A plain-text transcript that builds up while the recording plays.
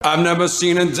I've never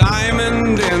seen a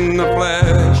diamond in the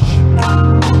flesh.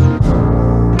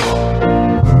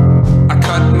 I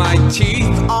cut my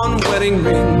teeth on wedding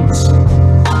rings.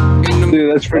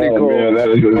 Dude, that's pretty cool. Man, that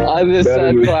is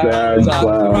a sad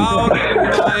clown.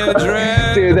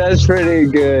 Dude, that's pretty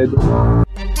good.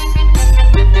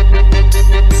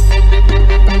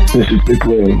 This is The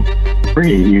Gloom,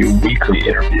 bringing you weekly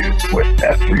interviews with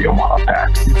F3 Omaha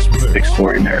packs,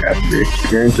 exploring their F3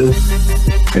 experiences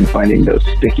and finding those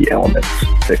sticky elements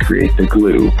that create the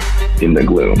glue in the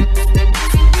gloom.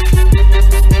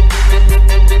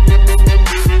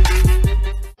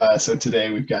 So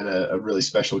today we've got a really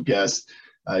special guest.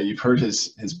 You've heard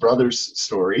his brother's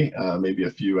story maybe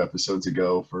a few episodes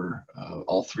ago for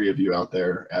all three of you out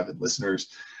there, avid listeners.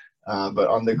 But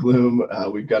on The Gloom,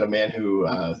 we've got a man who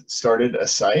started a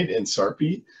site in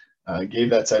Sarpy, gave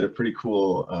that site a pretty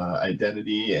cool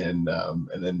identity, and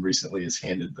then recently has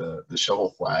handed the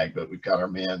shovel flag. But we've got our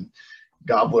man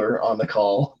Gobbler on the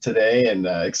call today, and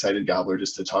excited, Gobbler,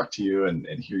 just to talk to you and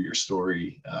hear your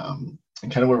story.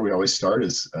 And kind of where we always start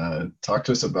is talk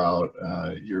to us about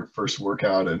your first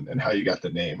workout and how you got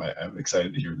the name. I'm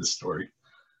excited to hear this story.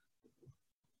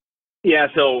 Yeah,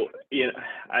 so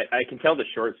I can tell the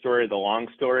short story, the long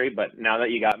story, but now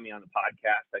that you got me on the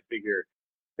podcast, I figure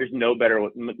there's no better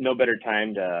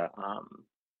time to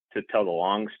tell the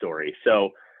long story. So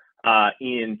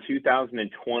in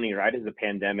 2020, right as the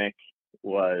pandemic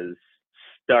was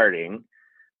starting,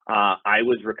 I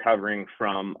was recovering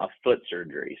from a foot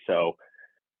surgery. So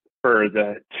for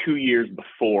the 2 years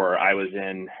before, I was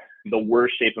in the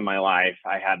worst shape of my life.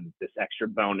 I had this extra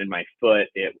bone in my foot.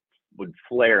 It would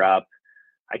flare up.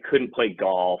 I couldn't play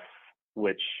golf,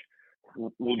 which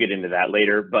we'll get into that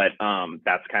later, but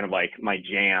that's kind of like my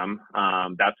jam.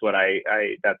 That's what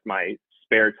that's my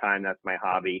spare time. That's my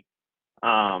hobby.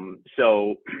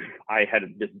 So I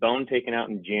had this bone taken out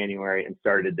in January and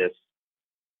started this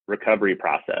recovery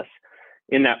process.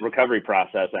 In that recovery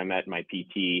process, I met my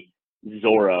PT,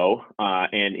 Zorro,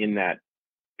 and in that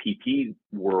PT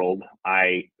world,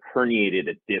 I herniated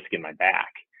a disc in my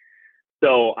back.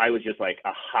 So I was just like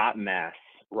a hot mess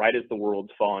right as the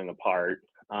world's falling apart.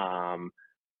 It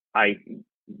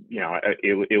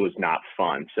was not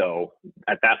fun. So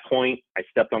at that point, I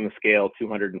stepped on the scale,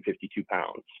 252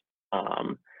 pounds.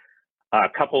 A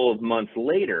couple of months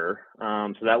later,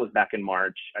 so that was back in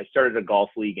March, I started a golf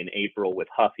league in April with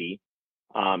Huffy.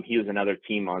 He was another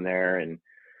team on there, and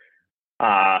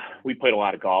we played a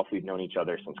lot of golf. We'd known each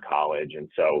other since college. And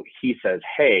so he says,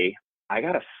 "Hey, I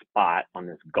got a spot on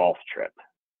this golf trip.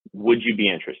 Would you be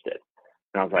interested?"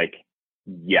 And I was like,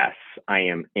 "Yes, I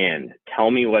am in.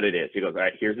 Tell me what it is." He goes, "All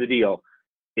right, here's the deal.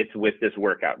 It's with this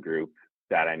workout group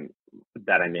that I'm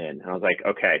in." And I was like,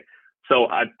 "Okay." So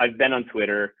I've been on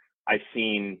Twitter. I've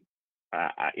seen,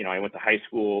 I went to high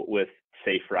school with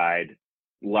Safe Ride.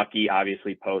 Lucky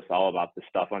obviously posts all about the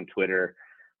stuff on Twitter.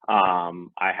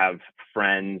 I have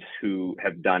friends who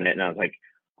have done it, and I was like,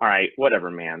 "All right, whatever,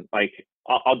 man. Like,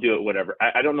 I'll do it, whatever.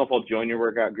 I don't know if I'll join your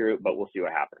workout group, but we'll see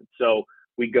what happens." So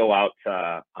we go out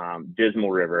to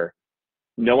Dismal River.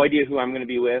 No idea who I'm going to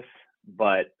be with,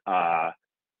 but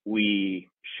we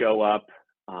show up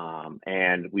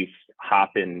and we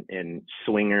hop in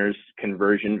Swingers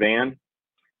conversion van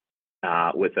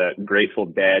with a Grateful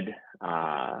Dead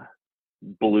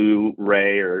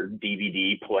Blu-ray or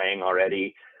DVD playing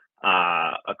already,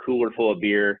 a cooler full of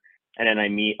beer, and then I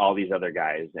meet all these other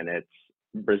guys, and it's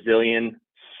Brazilian,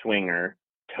 Swinger,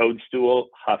 Toadstool,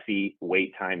 Huffy,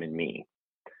 Wait Time, and me.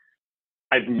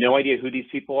 I have no idea who these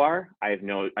people are. I have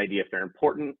no idea if they're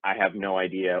important. I have no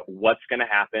idea what's going to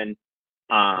happen.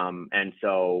 And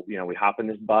so, we hop in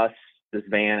this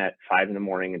van at 5 a.m.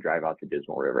 and drive out to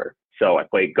Dismal River. So I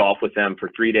played golf with them for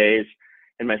 3 days.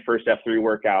 And my first F3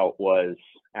 workout was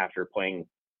after playing,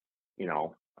 I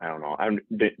don't know,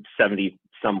 70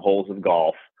 some holes of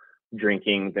golf,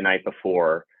 drinking the night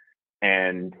before.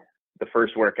 And the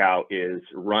first workout is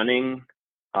running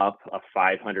up a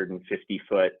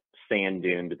 550-foot sand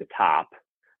dune to the top.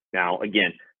 Now,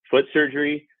 again, foot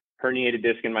surgery, herniated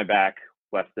disc in my back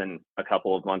less than a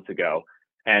couple of months ago.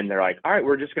 And they're like, "All right,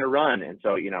 we're just going to run." And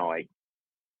so, like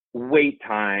Wait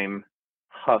Time,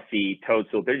 Huffy,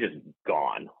 Toadstool, they're just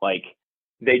gone. Like,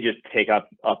 they just take up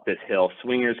this hill.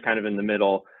 Swinger's kind of in the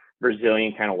middle.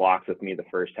 Brazilian kind of walks with me the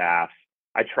first half.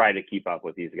 I try to keep up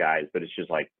with these guys, but it's just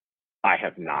like, I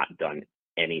have not done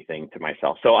anything to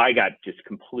myself. So I got just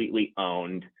completely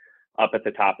owned up at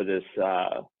the top of this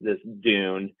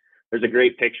dune. There's a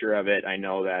great picture of it. I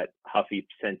know that Huffy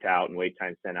sent out and Wait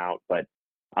Time sent out, but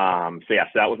so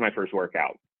that was my first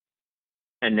workout.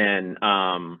 And then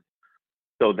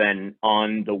so then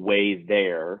on the way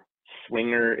there,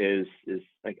 Swinger is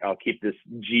like, I'll keep this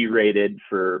G-rated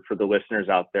for the listeners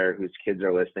out there whose kids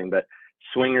are listening, but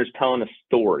Swinger's telling a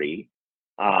story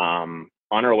on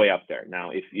our way up there.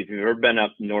 Now, if you've ever been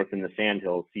up north in the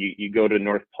Sandhills, you go to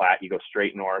North Platte, you go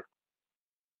straight north,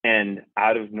 and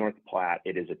out of North Platte,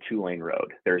 it is a 2-lane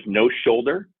road. There's no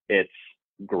shoulder. It's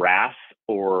grass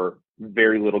or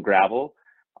very little gravel.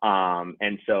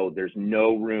 And so there's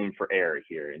no room for error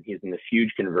here. And he's in this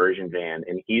huge conversion van,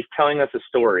 and he's telling us a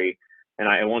story. And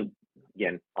I won't,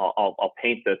 again, I'll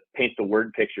paint the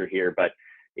word picture here, but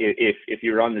if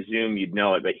you're on the Zoom, you'd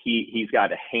know it, but he's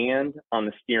got a hand on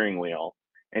the steering wheel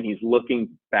and he's looking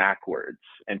backwards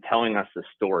and telling us the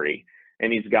story.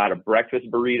 And he's got a breakfast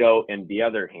burrito in the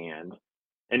other hand.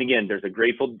 And again, there's a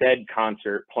Grateful Dead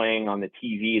concert playing on the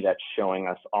TV that's showing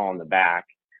us all in the back.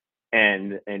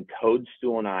 And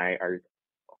Toadstool and I are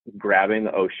grabbing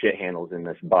the oh shit handles in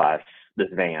this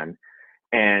van.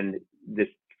 And this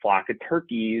flock of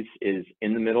turkeys is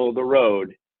in the middle of the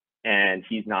road, and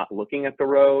he's not looking at the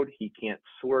road. He can't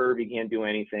swerve. He can't do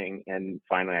anything. And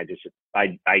finally,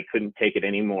 I couldn't take it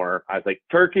anymore. I was like,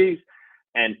 turkeys.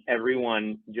 And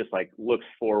everyone just like looks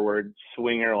forward.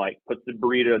 Swinger like puts the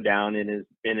burrito down in his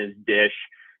dish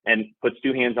and puts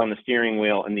 2 hands on the steering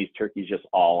wheel, and these turkeys just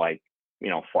all like,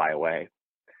 fly away.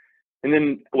 And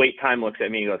then wait time looks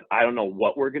at me and goes, I don't know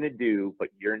what we're going to do, but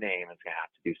your name is going to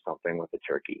have to do something with the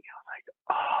turkey. I'm like,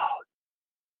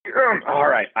 oh, all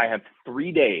right. I have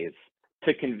 3 days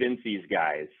to convince these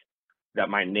guys that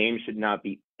my name should not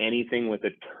be anything with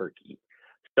a turkey.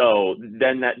 So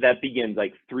then that begins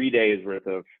like 3 days worth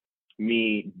of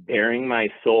me bearing my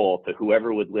soul to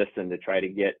whoever would listen to try to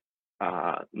get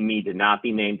me to not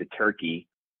be named a turkey.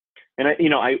 And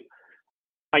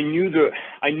I knew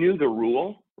the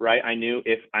rule, right? I knew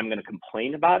if I'm going to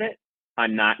complain about it,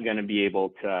 I'm not going to be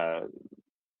able to,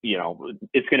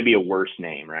 it's going to be a worse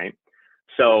name, right?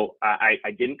 So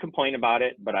I didn't complain about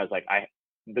it, but I was like,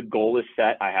 the goal is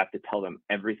set. I have to tell them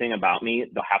everything about me.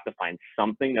 They'll have to find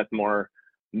something that's more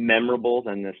memorable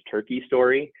than this turkey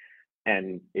story,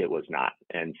 and it was not.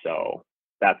 And so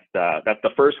that's the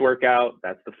first workout.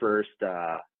 That's the first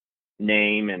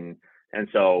name, and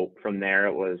so from there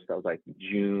that was like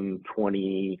June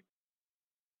 20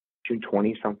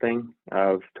 something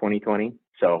of 2020.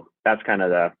 So that's kind of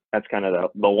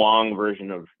the long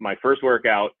version of my first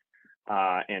workout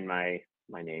and my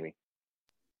naming.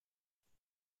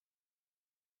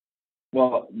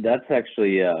 Well, that's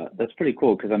actually that's pretty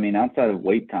cool, because I mean, outside of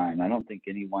wait time, I don't think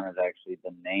anyone has actually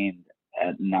been named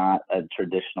at not a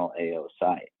traditional AO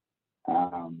site.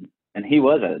 And he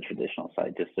was at a traditional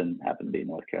site, just didn't happen to be in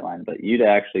North Carolina. But you to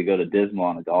actually go to Dismal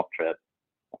on a golf trip,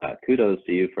 kudos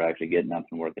to you for actually getting up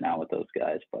and working out with those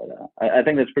guys. But I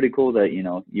think that's pretty cool that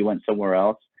you went somewhere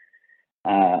else.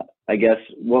 I guess,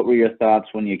 what were your thoughts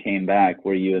when you came back?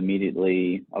 Were you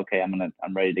immediately, okay,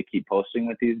 I'm ready to keep posting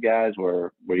with these guys?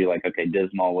 Or were you like, okay,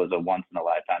 Dismal was a once in a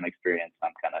lifetime experience,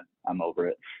 I'm over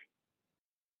it?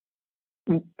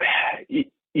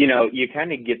 You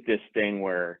kind of get this thing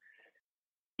where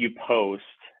you post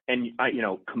and,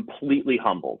 completely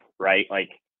humbled, right? Like,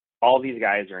 all these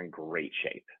guys are in great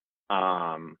shape.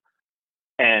 And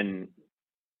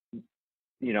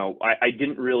I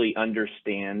didn't really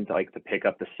understand like to pick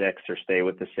up the 6 or stay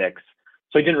with the 6.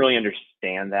 So I didn't really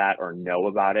understand that or know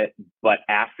about it. But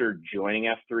after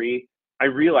joining F3, I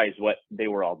realized what they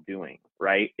were all doing,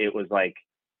 right? It was like,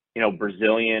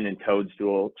 Brazilian and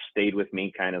Toadstool stayed with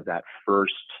me kind of that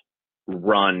first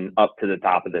run up to the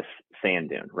top of this sand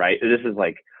dune, right? This is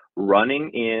like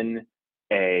running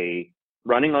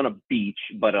on a beach,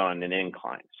 but on an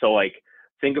incline. So like,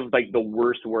 think of like the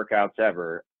worst workouts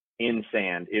ever in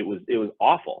sand. It was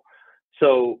awful.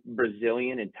 So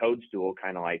Brazilian and Toadstool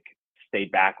kind of like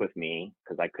stayed back with me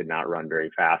because I could not run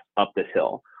very fast up this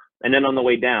hill. And then on the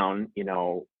way down,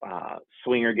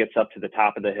 Swinger gets up to the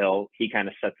top of the hill. He kind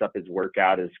of sets up his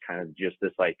workout as kind of just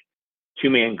this like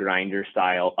 2-man grinder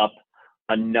style up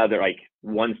another, like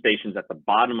one station's at the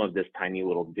bottom of this tiny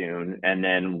little dune, and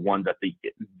then one's at the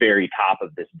very top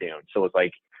of this dune. So it's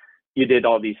like you did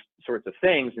all these sorts of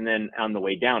things, and then on the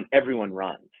way down, everyone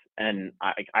runs. And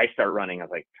I start running. I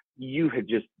was like,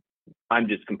 I'm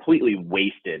just completely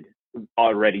wasted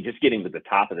already just getting to the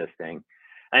top of this thing.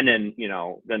 And then,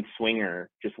 then Swinger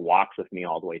just walks with me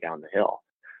all the way down the hill.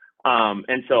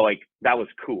 And so like, that was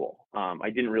cool. I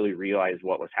didn't really realize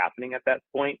what was happening at that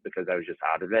point because I was just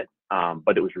out of it.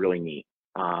 But it was really neat.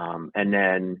 And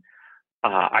then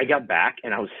I got back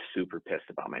and I was super pissed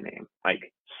about my name,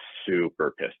 like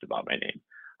super pissed about my name.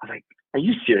 I was like, are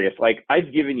you serious? Like,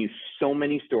 I've given you so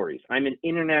many stories. I'm an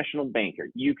international banker.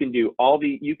 You can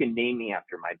name me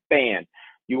after my band.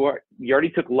 you already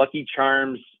took Lucky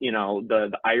Charms,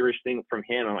 the Irish thing from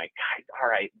him. I'm like, guys, all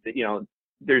right,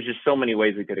 there's just so many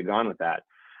ways we could have gone with that.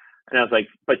 And I was like,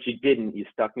 but you didn't. You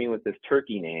stuck me with this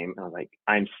turkey name. And I was like,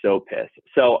 I'm so pissed.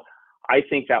 So I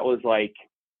think that was like,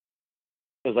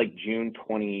 it was like June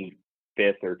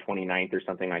 25th or 29th or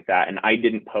something like that. And I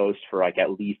didn't post for like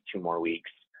at least 2 more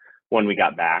weeks when we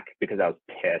got back because I was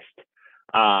pissed.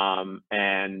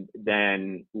 And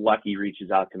then Lucky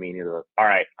reaches out to me and he's like, all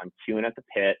right, I'm queuing at the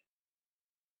pit.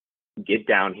 Get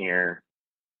down here.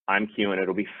 I'm queuing.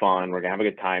 It'll be fun. We're gonna have a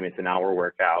good time. It's an hour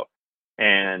workout,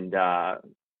 and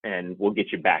we'll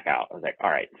get you back out. I was like, all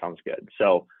right, sounds good.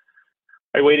 So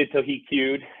I waited till he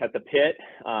queued at the pit,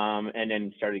 and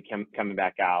then started coming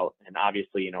back out. And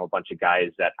obviously, a bunch of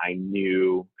guys that I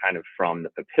knew kind of from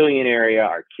the Papillion area.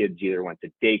 Our kids either went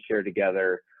to daycare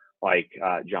together, like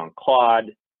John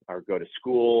Claude, or go to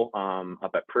school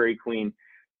up at Prairie Queen.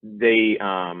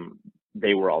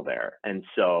 They were all there. And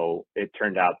so it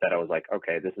turned out that I was like,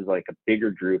 okay, this is like a bigger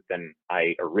group than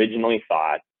I originally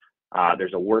thought.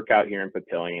 There's a workout here in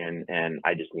Papillion, and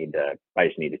I just need to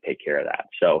take care of that.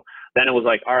 So then it was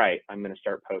like, all right, I'm going to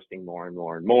start posting more and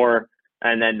more and more.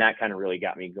 And then that kind of really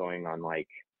got me going on like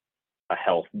a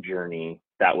health journey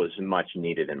that was much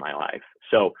needed in my life.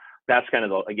 So that's kind of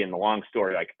the long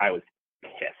story. Like I was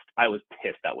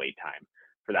pissed at wait time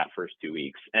for that first 2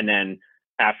 weeks. And then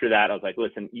after that, I was like,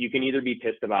 listen, you can either be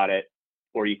pissed about it,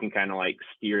 or you can kind of like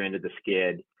steer into the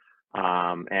skid,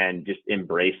 and just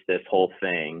embrace this whole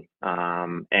thing.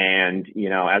 And,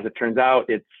 as it turns out,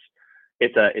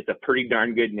 it's a pretty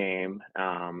darn good name.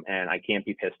 And I can't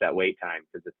be pissed at wait time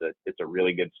because it's a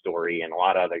really good story. And a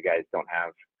lot of other guys don't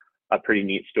have a pretty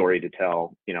neat story to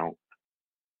tell,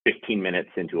 15 minutes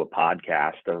into a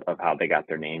podcast of how they got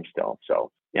their name still.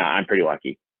 So yeah, I'm pretty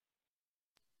lucky.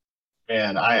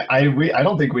 And I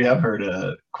don't think we have heard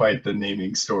quite the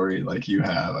naming story like you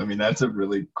have. I mean, that's a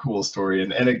really cool story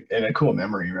and a cool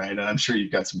memory, right? And I'm sure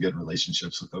you've got some good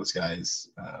relationships with those guys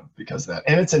because of that.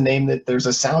 And it's a name that there's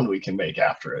a sound we can make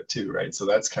after it too, right? So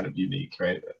that's kind of unique,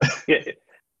 right? Yeah.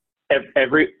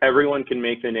 Everyone can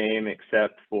make the name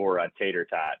except for Tater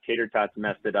Tot. Tater Tot's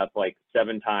messed it up like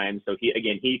 7 times. So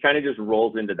he kind of just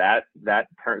rolls into that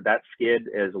skid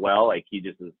as well. Like he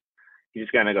just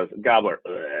kind of goes Gobbler,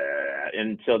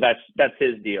 and so that's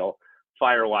his deal.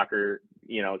 Firewalker,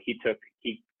 he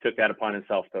took that upon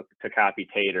himself to copy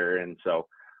Tater, and so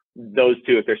those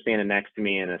two, if they're standing next to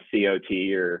me in a COT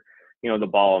or the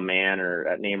Ball of Man or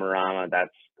at Namerama,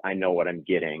 I know what I'm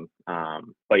getting.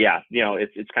 But yeah,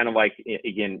 it's kind of like,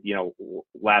 again,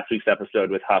 last week's episode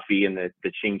with Huffy and the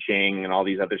Ching Ching and all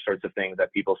these other sorts of things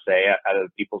that people say out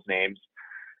of people's names.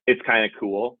 It's kind of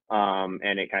cool.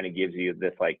 And it kind of gives you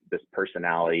this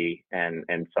personality and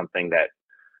something that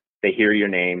they hear your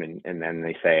name and then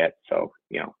they say it. So,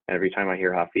 every time I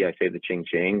hear Huffy, I say the Ching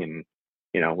Ching, and,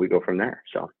 we go from there.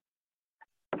 So.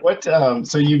 What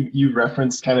so you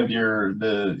referenced kind of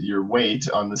your weight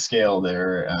on the scale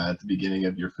there at the beginning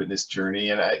of your fitness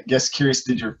journey, and I guess curious,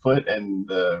 did your foot and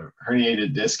the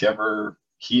herniated disc ever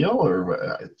heal,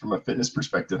 or from a fitness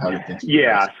perspective, how did things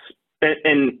progress? Yeah,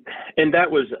 and that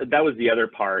was the other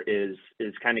part is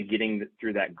kind of getting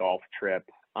through that golf trip.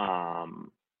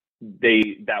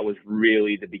 That was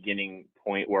really the beginning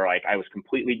point where like I was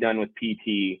completely done with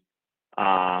PT.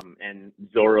 And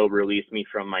Zorro released me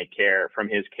from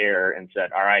his care and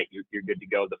said, all right, you're good to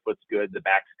go. The foot's good. The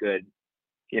back's good.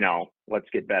 Let's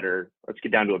get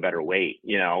down to a better weight,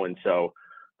 And so,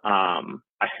 I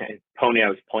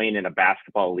was playing in a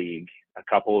basketball league a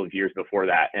couple of years before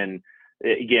that. And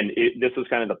again, this was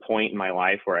kind of the point in my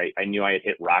life where I knew I had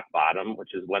hit rock bottom,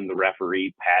 which is when the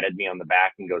referee patted me on the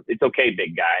back and goes, it's okay,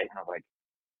 big guy. And I was like,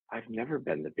 I've never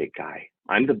been the big guy.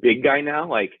 I'm the big guy now.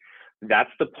 Like,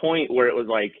 that's the point where it was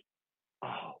like,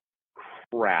 oh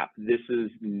crap, this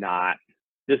is not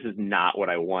what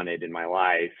I wanted in my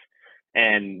life.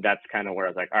 And that's kind of where I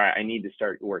was like, all right, I need to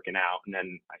start working out. And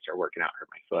then I started working out, hurt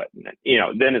my foot. And then,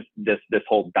 then it's this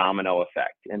whole domino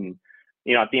effect. And,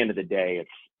 at the end of the day,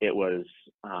 it was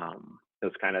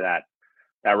kind of that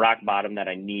rock bottom that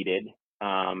I needed.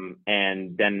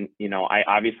 And then, I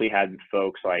obviously had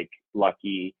folks like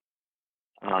Lucky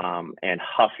and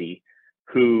Huffy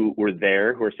who were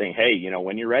there, who were saying, hey,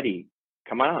 when you're ready,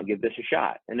 come on out, give this a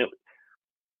shot. And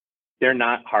they're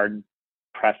not hard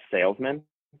pressed salesmen.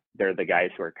 They're the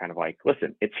guys who are kind of like,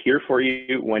 listen, it's here for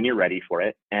you when you're ready for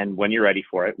it. And when you're ready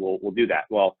for it, we'll do that.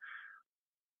 Well,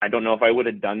 I don't know if I would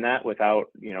have done that without,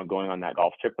 going on that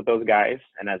golf trip with those guys.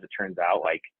 And as it turns out,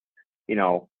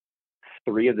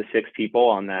 3 of the 6 people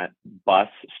on that bus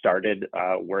started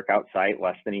a workout site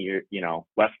less than a year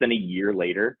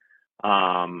later.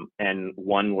 and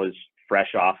one was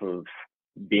fresh off of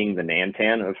being the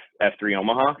Nantan of F3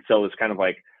 Omaha. So it was kind of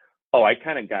like, oh, I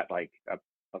kind of got like a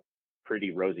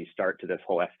pretty rosy start to this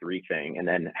whole F3 thing. And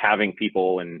then having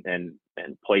people and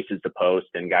places to post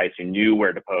and guys who knew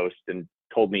where to post and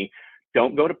told me,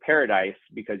 don't go to Paradise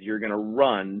because you're going to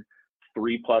run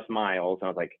 3+ miles. And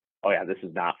I was like, oh yeah, this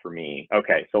is not for me.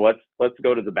 Okay, so let's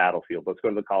go to the battlefield. Let's go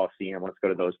to the Coliseum. Let's go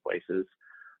to those places.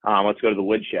 Let's go to the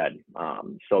woodshed.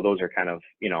 So those are kind of,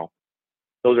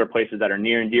 those are places that are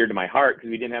near and dear to my heart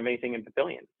because we didn't have anything in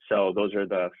Papillion. So those are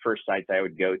the first sites I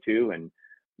would go to, and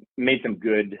made some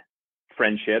good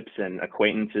friendships and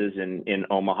acquaintances in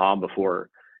Omaha before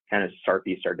kind of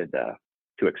Sarpy started to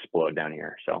explode down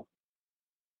here. So.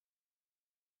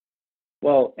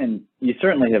 Well, and you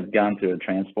certainly have gone through a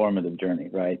transformative journey,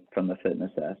 right, from the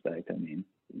fitness aspect. I mean,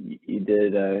 you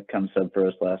did come sub for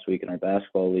us last week in our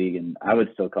basketball league, and I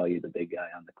would still call you the big guy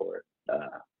on the court.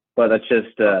 But that's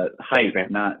just height,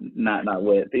 not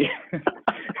width.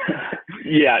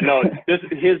 Yeah, no,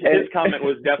 his comment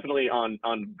was definitely on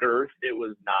girth. It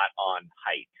was not on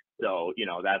height. So,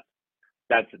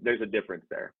 there's a difference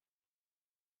there.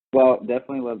 Well,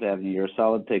 definitely love to have you. You're a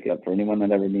solid pickup for anyone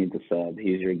that ever needs a sub.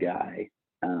 He's your guy.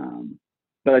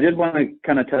 But I did want to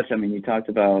kind of touch, you talked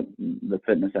about the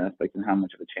fitness aspect and how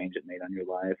much of a change it made on your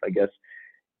life. I guess,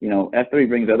 F3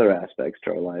 brings other aspects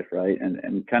to our life, right?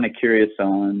 And kind of curious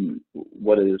on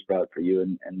what it has brought for you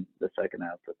and the second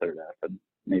F, the third F, and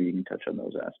maybe you can touch on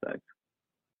those aspects.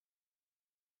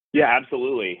 Yeah,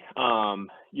 absolutely.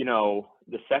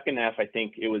 The second F, I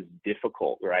think it was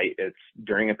difficult, right? It's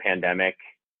during a pandemic.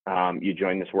 You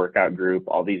join this workout group.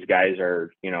 All these guys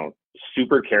are,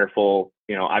 super careful.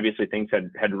 Obviously things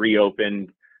had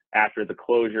reopened after the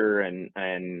closure, and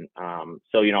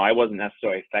so I wasn't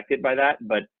necessarily affected by that.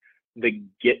 But the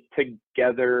get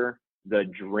together, the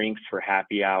drinks for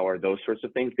happy hour, those sorts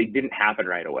of things, they didn't happen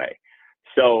right away.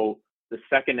 So the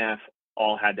second F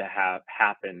all had to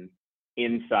happen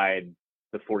inside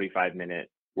the 45-minute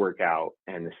workout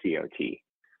and the COT.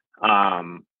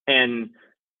 And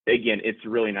again, it's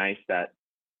really nice that,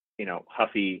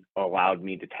 Huffy allowed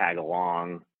me to tag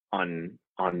along on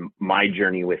my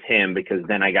journey with him, because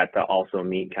then I got to also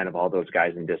meet kind of all those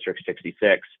guys in District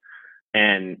 66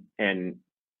 and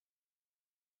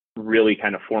really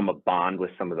kind of form a bond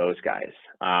with some of those guys.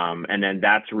 And then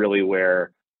that's really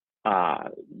where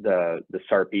the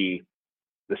Sarpy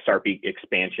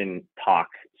expansion talk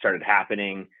started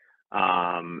happening.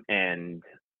 And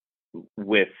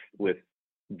with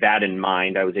that in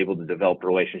mind, I was able to develop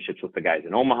relationships with the guys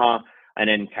in Omaha, and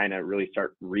then kind of really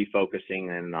start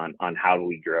refocusing on how do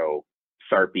we grow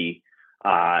Sarpy,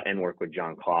 and work with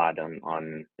John Claude and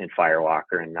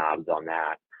Firewalker and Knobs on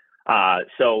that.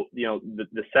 So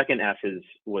the second F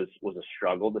was a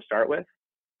struggle to start with,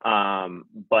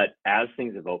 but as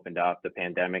things have opened up, the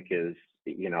pandemic is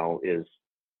in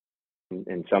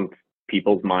some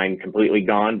people's mind completely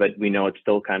gone, but we know it's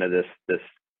still kind of this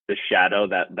shadow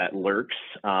that lurks.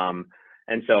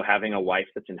 And so having a wife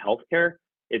that's in healthcare,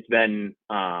 it's been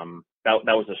that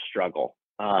was a struggle,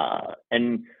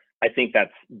 and I think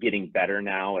that's getting better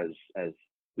now as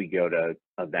we go to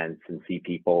events and see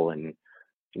people, and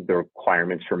the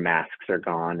requirements for masks are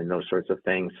gone and those sorts of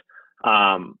things.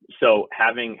 So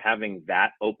having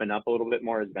that open up a little bit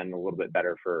more has been a little bit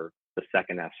better for the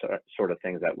second F sort of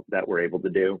things that we're able to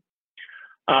do.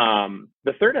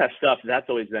 The third F stuff, that's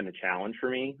always been a challenge for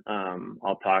me.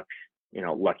 I'll talk,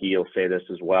 Lucky, you'll say this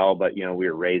as well, but, we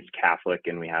were raised Catholic,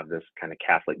 and we have this kind of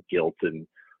Catholic guilt and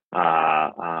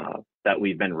that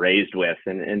we've been raised with.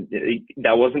 And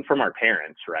that wasn't from our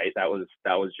parents, right? That was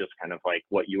just kind of like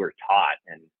what you were taught.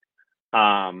 And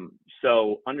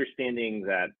so understanding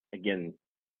that, again,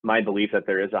 my belief that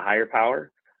there is a higher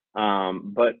power,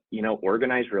 but,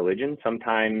 organized religion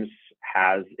sometimes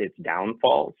has its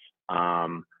downfalls.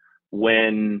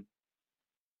 When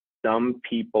some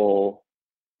people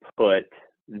put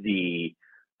the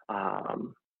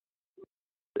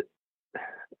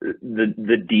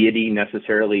deity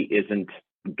necessarily isn't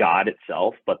God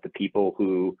itself, but the people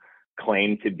who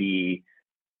claim to be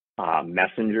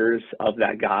messengers of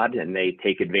that God, and they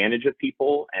take advantage of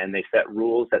people, and they set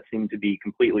rules that seem to be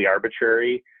completely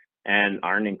arbitrary and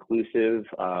aren't inclusive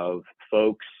of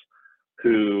folks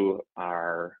who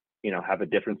are, have a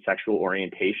different sexual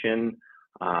orientation,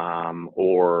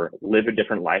 or live a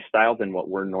different lifestyle than what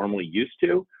we're normally used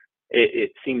to.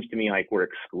 It seems to me like we're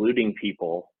excluding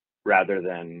people rather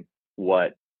than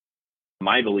what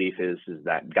my belief is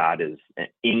that God is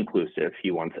inclusive.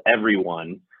 He wants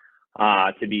everyone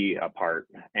to be a part.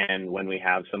 And when we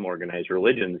have some organized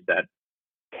religions that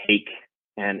take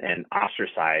and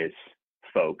ostracize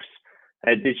folks,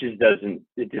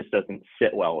 it just doesn't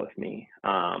sit well with me.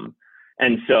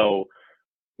 And so,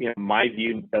 you know, my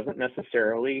view doesn't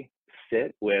necessarily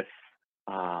sit with,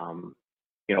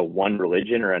 you know, one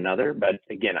religion or another, but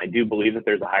again, I do believe that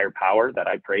there's a higher power that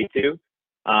I pray to,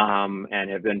 and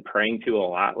have been praying to a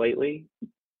lot lately,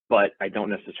 but I don't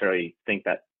necessarily think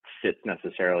that sits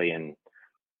necessarily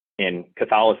in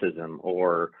Catholicism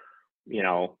or, you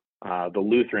know, the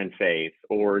Lutheran faith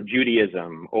or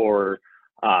Judaism or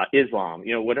Islam,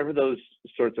 you know, whatever those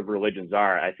sorts of religions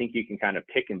are. I think you can kind of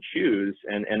pick and choose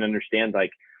and understand,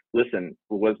 like, listen,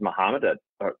 was Muhammad a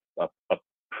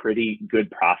pretty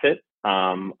good prophet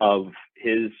of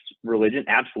his religion?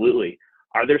 Absolutely.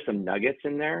 Are there some nuggets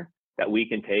in there that we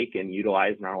can take and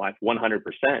utilize in our life? 100%.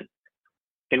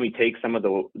 Can we take some of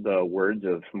the words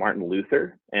of Martin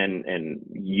Luther and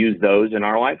use those in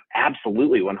our life?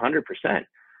 Absolutely, 100%.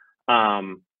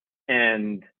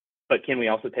 But can we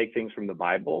also take things from the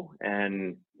Bible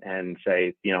and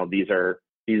say, you know, these are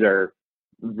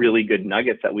really good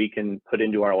nuggets that we can put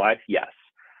into our life? Yes.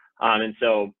 And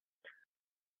so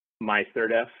my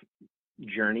third F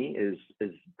journey is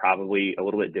probably a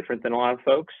little bit different than a lot of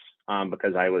folks,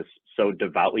 because I was so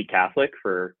devoutly Catholic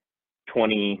for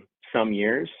 20 some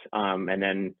years.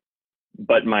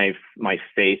 But my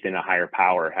faith in a higher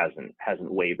power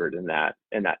hasn't wavered in that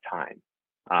time.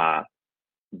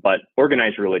 But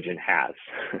organized religion has.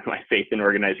 My faith in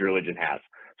organized religion has.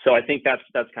 So I think that's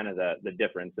kind of the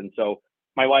difference. And so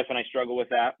my wife and I struggle with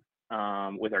that,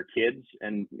 with our kids,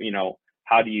 and, you know,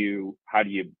 how do you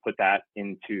put that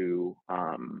into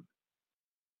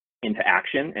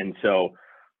action? And so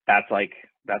that's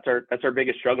our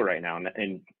biggest struggle right now.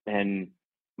 And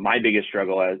my biggest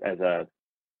struggle as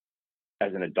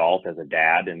an adult, as a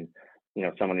dad, and, you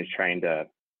know, someone who's trying to,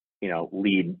 you know,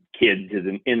 lead kids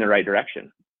in the right direction.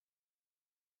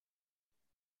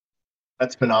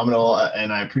 That's phenomenal.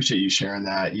 And I appreciate you sharing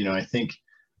that. You know, I think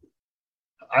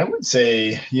I would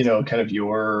say, you know, kind of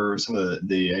some of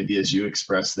the ideas you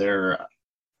expressed there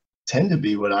tend to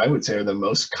be what I would say are the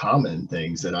most common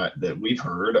things that we've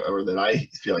heard, or that I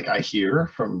feel like I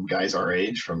hear from guys our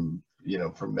age, from, you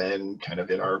know, from men kind of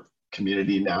in our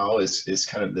community now, is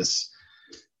kind of this,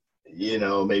 you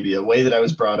know, maybe a way that I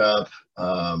was brought up,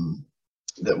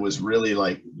 that was really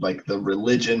like the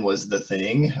religion was the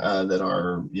thing, that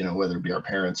our, you know, whether it be our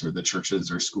parents or the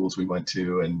churches or schools we went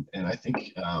to. And I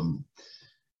think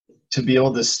to be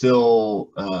able to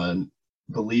still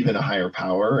believe in a higher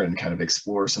power and kind of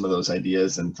explore some of those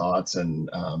ideas and thoughts, and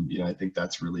you know, I think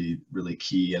that's really, really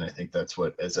key. And I think that's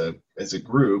what, as a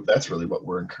group, that's really what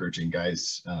we're encouraging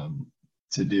guys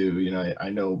to do. You know, I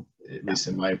know, at least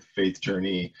in my faith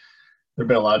journey, there've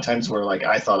been a lot of times where, like,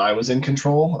 I thought I was in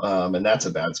control, and that's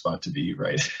a bad spot to be,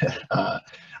 right?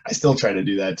 I still try to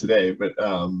do that today, but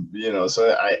you know,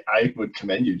 so I would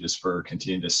commend you just for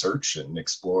continuing to search and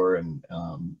explore and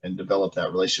develop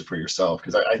that relationship for yourself,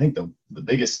 because I think the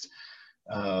biggest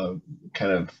kind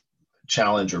of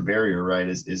challenge or barrier, right,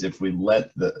 is if we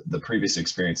let the previous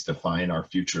experience define our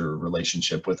future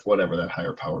relationship with whatever that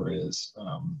higher power is.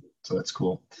 So that's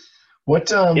cool.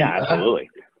 What? Yeah, absolutely.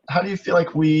 How do you feel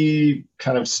like we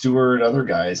kind of steward other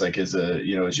guys, like as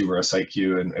you were a Psych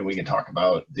Q, and we can talk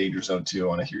about Danger Zone too. I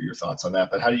want to hear your thoughts on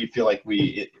that. But how do you feel like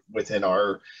within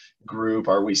our group,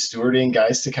 are we stewarding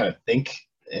guys to kind of think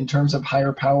in terms of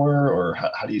higher power, or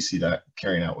how do you see that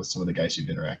carrying out with some of the guys you've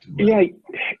interacted with? Yeah,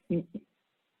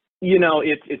 you know,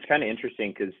 it's kind of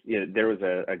interesting, because, you know, there was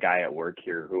a guy at work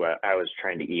here who I was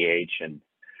trying to EH, and,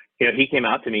 you know, he came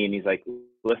out to me and he's like,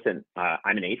 listen,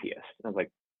 I'm an atheist. And I was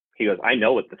like, he goes, I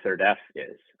know what the third F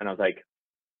is. And I was like,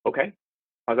 okay.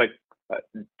 I was like,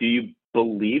 do you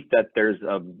believe that there's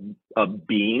a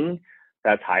being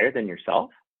that's higher than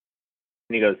yourself?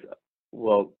 And he goes,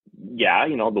 well, yeah,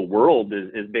 you know, the world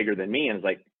is bigger than me. And I was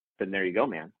like, then there you go,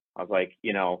 man. I was like,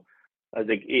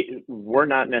 we're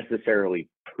not necessarily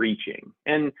preaching.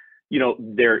 And, you know,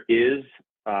 there is,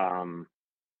 I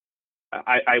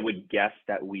would guess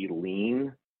that we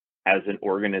lean, as an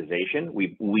organization,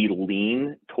 we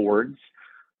lean towards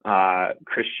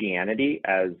Christianity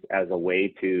as a way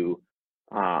to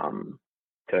kind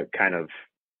of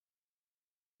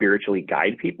spiritually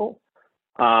guide people.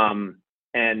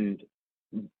 And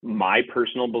my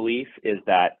personal belief is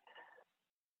that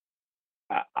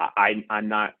I'm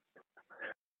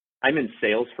in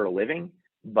sales for a living,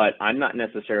 but I'm not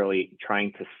necessarily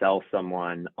trying to sell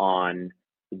someone on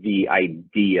the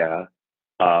idea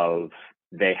of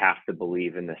they have to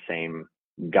believe in the same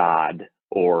God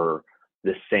or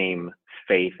the same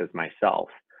faith as myself.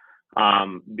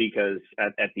 Because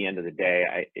at the end of the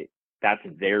day, that's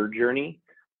their journey.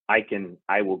 I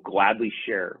will gladly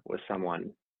share with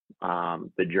someone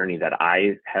the journey that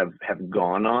I have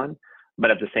gone on.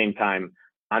 But at the same time,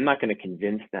 I'm not going to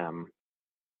convince them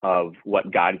of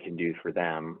what God can do for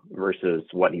them versus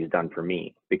what he's done for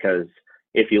me. Because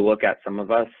if you look at some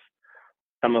of us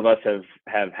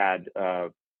have had,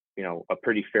 you know, a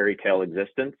pretty fairy tale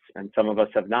existence, and some of us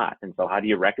have not. And so how do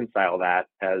you reconcile that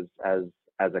as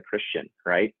a Christian,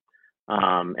 right?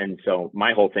 And so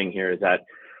my whole thing here is that,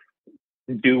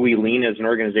 do we lean as an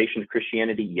organization to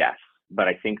Christianity? Yes. But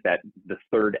I think that the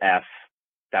third F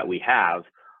that we have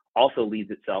also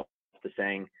leads itself to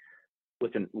saying,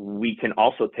 listen, we can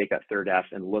also take that third F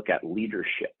and look at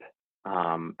leadership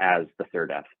as the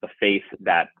third F, the faith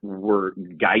that we're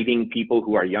guiding people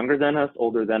who are younger than us,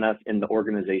 older than us, in the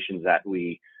organizations that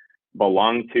we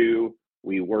belong to,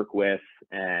 we work with,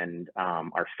 and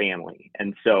our family.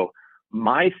 And so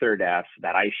my third F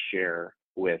that I share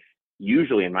with,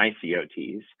 usually in my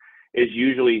COTs, is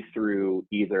usually through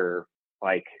either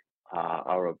like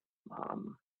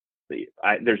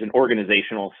there's an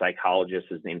organizational psychologist.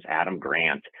 His name's Adam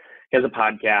Grant. He has a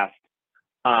podcast.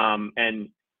 And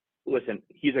listen,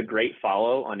 he's a great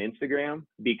follow on Instagram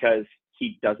because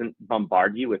he doesn't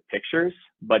bombard you with pictures,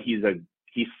 but he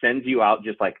sends you out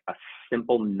just like a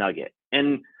simple nugget.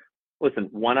 And listen,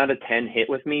 1 out of 10 hit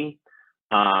with me.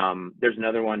 There's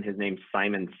another one, his name's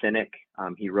Simon Sinek.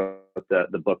 He wrote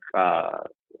the book,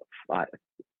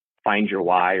 Find Your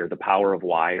Why, or The Power of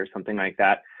Why, or something like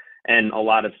that. And a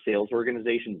lot of sales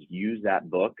organizations use that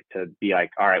book to be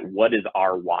like, all right, what is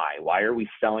our why? Why are we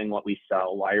selling what we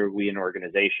sell? Why are we an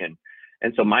organization?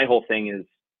 And so my whole thing is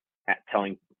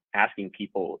asking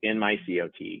people in my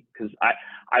COT, because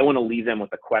I want to leave them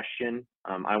with a question.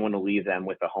 I want to leave them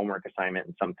with a homework assignment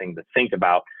and something to think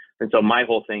about. And so my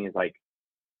whole thing is like,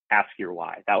 ask your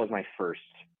why. That was my first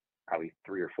probably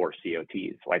 3 or 4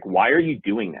 COTs. Like, why are you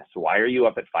doing this? Why are you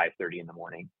up at 5:30 in the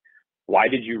morning? Why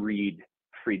did you read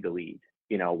Free to Lead?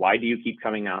 You know, why do you keep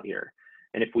coming out here?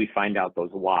 And if we find out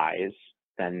those whys,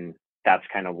 then that's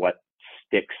kind of what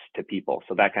sticks to people.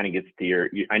 So that kind of gets to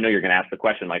I know you're going to ask the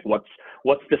question, like, what's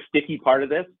the sticky part of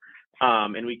this?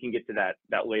 And we can get to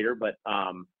that later, but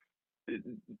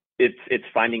it's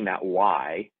finding that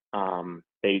why.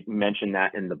 They mention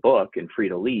that in the book in Free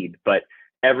to Lead, but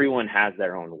everyone has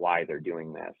their own why they're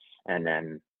doing this. And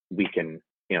then we can,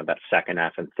 you know, that second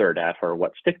F and third F are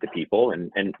what stick to people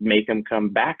and make them come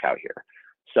back out here.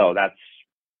 So that's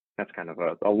kind of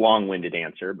a long-winded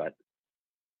answer, but.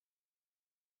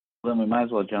 Then we might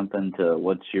as well jump into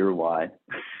what's your why.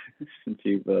 Since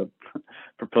you've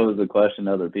proposed the question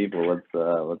to other people, let's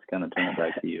kind of turn it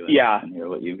back to you and hear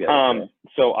what you've got to say.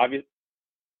 So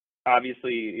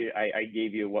obviously I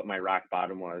gave you what my rock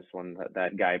bottom was when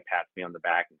that guy pats me on the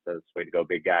back and says, "Way to go,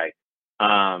 big guy."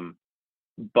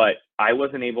 But I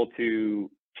wasn't able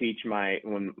to teach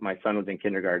when my son was in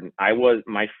kindergarten.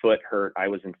 My foot hurt. I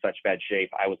was in such bad shape.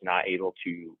 I was not able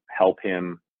to help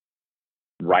him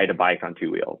ride a bike on 2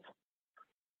 wheels.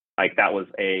 Like, that was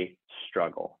a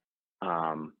struggle.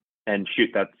 And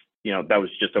shoot, that was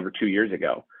just over 2 years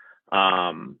ago.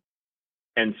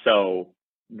 And so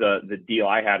the deal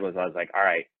I had was, I was like, all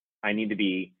right, I need to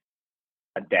be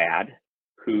a dad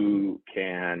who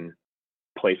can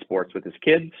play sports with his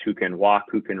kids, who can walk,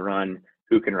 who can run,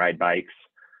 who can ride bikes.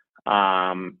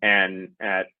 And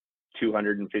at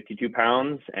 252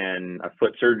 pounds and a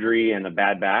foot surgery and a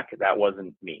bad back, that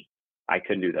wasn't me. I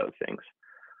couldn't do those things.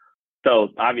 So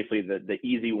obviously the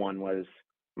easy one was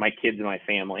my kids and my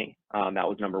family. That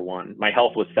was number one. My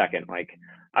health was second. Like,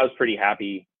 I was pretty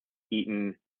happy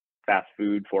eating fast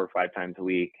food 4 or 5 times a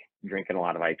week, drinking a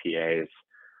lot of IPAs.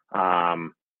 I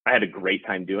had a great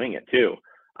time doing it too.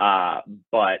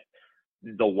 But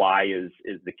the why is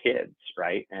the kids,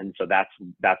 right? And so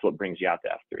that's what brings you out to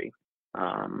F3.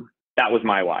 That was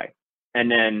my why. And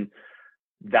then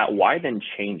that why then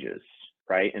changes,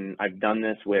 right? And I've done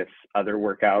this with other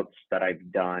workouts that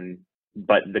I've done,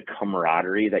 but the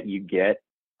camaraderie that you get,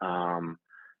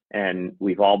 and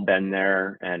we've all been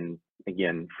there. And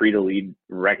again, Free to Lead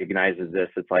recognizes this.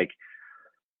 It's like,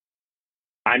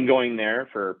 I'm going there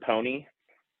for Pony.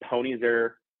 Pony's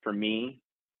there for me.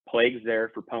 Plague's there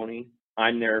for Pony.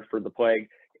 I'm there for the Plague.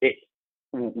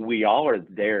 We all are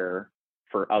there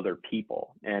for other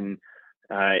people. And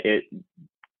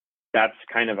that's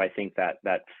kind of, I think,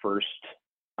 that first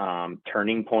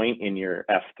turning point in your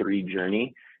F3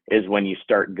 journey is when you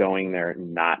start going there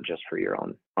not just for your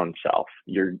own self.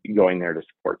 You're going there to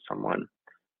support someone.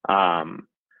 And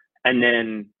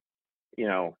then,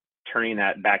 turning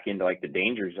that back into like the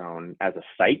danger zone as a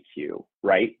site cue,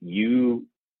 right? You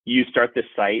start this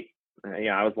site.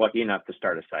 I was lucky enough to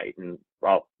start a site, and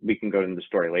we can go into the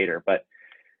story later, but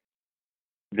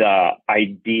the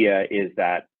idea is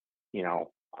that, you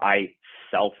know, I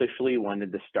selfishly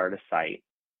wanted to start a site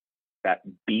that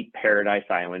beat Paradise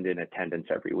Island in attendance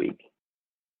every week.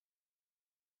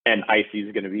 And Icy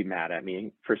is going to be mad at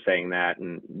me for saying that.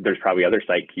 And there's probably other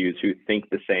site Qs who think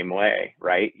the same way,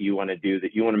 right? You want to do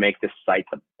that. You want to make this site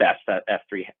the best that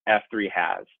F3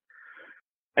 has.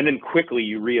 And then quickly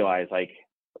you realize, like,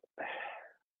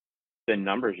 the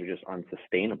numbers are just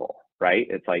unsustainable, right?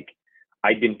 It's like,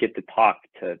 I didn't get to talk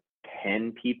to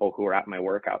 10 people who are at my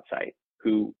workout site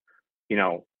who, you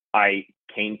know, I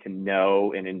came to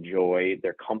know and enjoy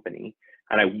their company,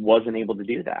 and I wasn't able to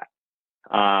do that.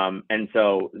 And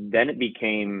so then it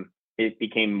became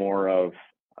more of,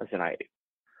 listen,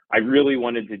 I really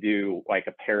wanted to do like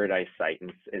a Paradise site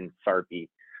in Sarpy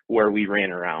where we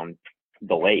ran around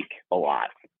the lake a lot.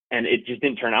 And it just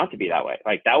didn't turn out to be that way.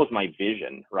 Like, that was my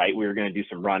vision, right? We were going to do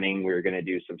some running. We were going to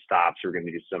do some stops. We were going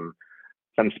to do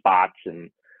some spots.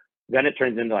 And then it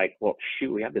turns into like, well,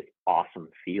 shoot, we have this awesome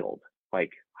field.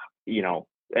 Like, you know,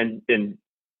 and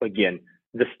again,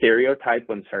 the stereotype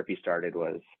when Sarpy started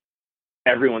was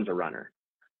everyone's a runner.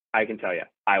 I can tell you,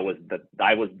 I was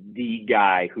the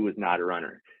guy who was not a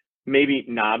runner. Maybe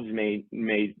Knobs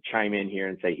may chime in here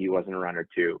and say he wasn't a runner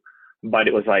too. But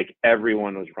it was like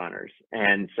everyone was runners.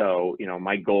 And so, you know,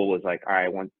 my goal was like, all right, I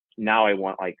want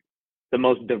like the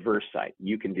most diverse site.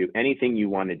 You can do anything you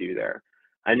want to do there.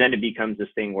 And then it becomes this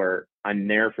thing where I'm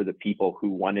there for the people who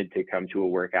wanted to come to a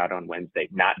workout on Wednesday,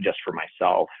 not just for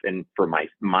myself and for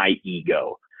my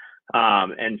ego.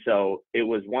 And so it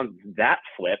was once that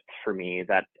flipped for me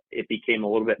that it became a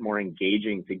little bit more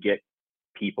engaging to get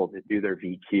people to do their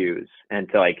VQs and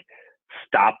to like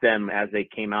stop them as they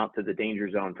came out to the danger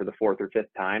zone for the 4th or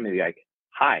 5th time and be like,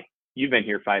 hi, you've been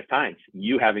here 5 times.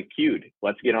 You haven't queued.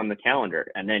 Let's get on the calendar.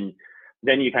 And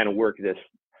then you kind of work this.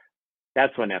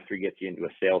 That's when F3 gets you into a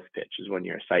sales pitch, is when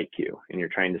you're a site queue and you're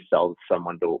trying to sell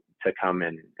someone to come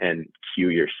in and queue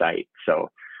your site. So,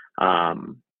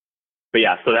 but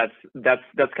yeah, so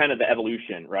that's kind of the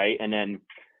evolution, right? And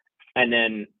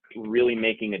then really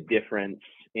making a difference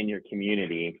in your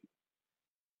community.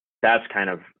 That's kind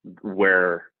of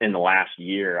where in the last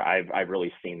year I've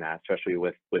really seen that, especially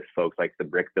with folks like the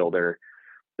Brick Builder,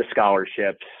 the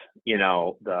scholarships, you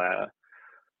know, the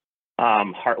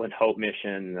Heartland Hope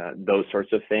Mission, those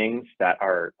sorts of things that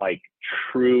are like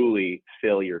truly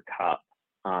fill your cup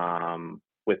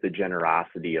with the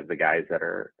generosity of the guys that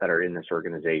are in this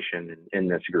organization and in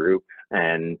this group.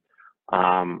 And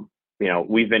you know,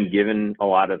 we've been given a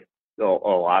lot of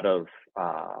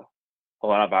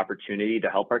opportunity to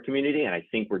help our community, and I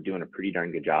think we're doing a pretty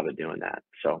darn good job of doing that.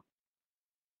 So,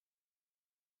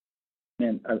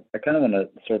 man, I kind of want to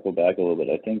circle back a little bit.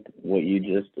 I think what you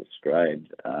just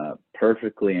described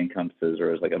perfectly encompasses,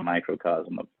 or is like a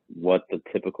microcosm of what the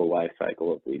typical life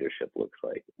cycle of leadership looks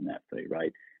like in that way,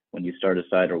 right? When you start a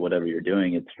site or whatever you're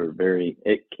doing,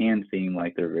 it can seem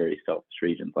like they're very selfish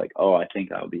regions, like, oh, I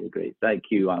think I'll be a great site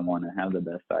queue. I want to have the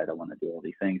best site. I want to do all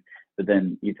these things. But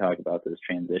then you talk about this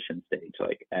transition stage,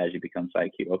 like as you become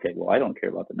site queue, okay, well, I don't care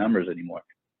about the numbers anymore.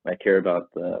 I care about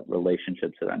the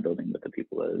relationships that I'm building with the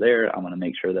people that are there. I want to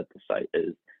make sure that the site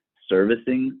is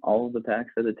servicing all of the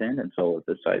packs that attend. And so if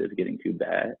the site is getting too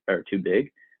bad or too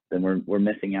big, then we're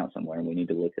missing out somewhere, and we need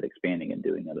to look at expanding and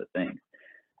doing other things.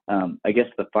 I guess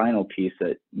the final piece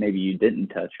that maybe you didn't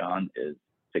touch on is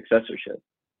successorship.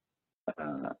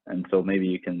 And so maybe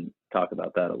you can talk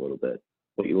about that a little bit,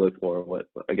 what you look for, what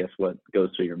goes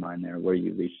through your mind there, where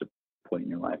you reach the point in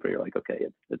your life where you're like, okay,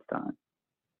 it's time.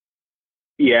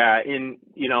 Yeah. And,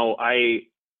 you know,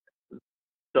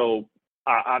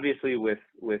 obviously with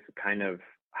kind of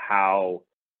how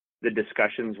the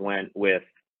discussions went with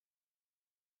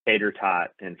Tater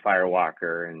Tot and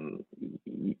Firewalker and,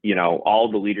 you know,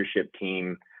 all the leadership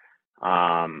team,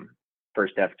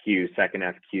 first FQ, second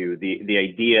FQ, the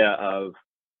idea of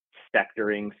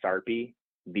sectoring Sarpy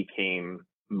became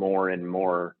more and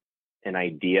more an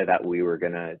idea that we were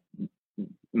going to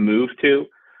move to.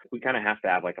 We kind of have to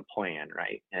have like a plan,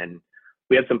 right? And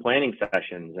we had some planning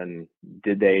sessions, and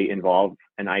did they involve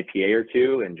an IPA or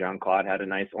two? And John Claude had a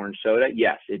nice orange soda?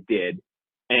 Yes, it did.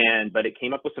 But it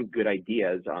came up with some good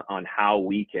ideas on how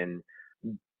we can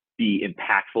be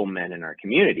impactful men in our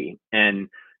community. And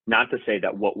not to say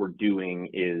that what we're doing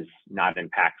is not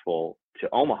impactful to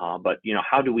Omaha, but, you know,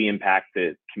 how do we impact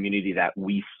the community that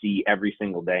we see every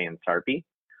single day in Sarpy,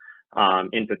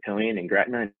 in Papillion and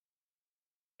Gretna?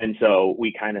 And so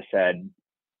we kind of said,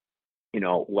 you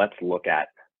know, let's look at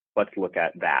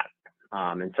that.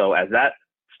 And so as that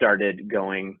started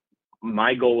going,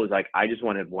 my goal was like, I just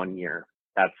wanted 1 year.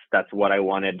 That's what I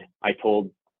wanted. I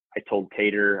told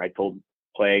Tater, I told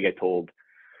Plague, I told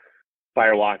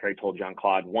Firewalker, I told John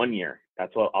Claude 1 year.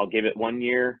 That's what I'll give it, 1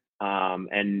 year.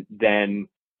 And then,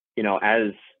 you know,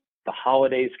 as the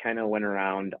holidays kind of went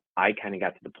around, I kind of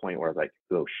got to the point where I was like,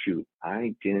 oh shoot,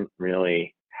 I didn't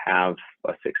really have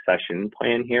a succession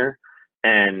plan here.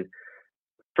 And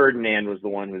Ferdinand was the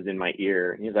one who was in my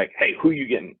ear. And he's like, hey, who you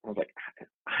getting? I was like,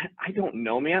 I don't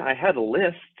know, man. I had a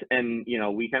list, and you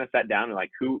know, we kind of sat down and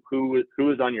like, who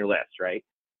was on your list, right?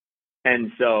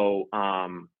 And so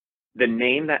the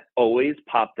name that always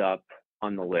popped up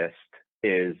on the list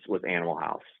was Animal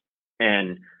House.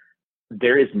 And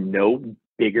there is no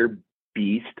bigger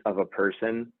beast of a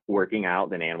person working out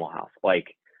than Animal House.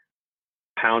 Like,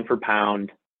 pound for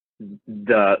pound,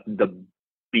 the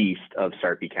beast of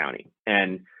Sarpy County.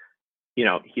 And you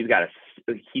know, he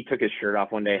took his shirt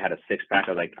off one day, had a 6-pack.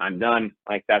 I was like, I'm done.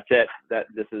 Like, that's it.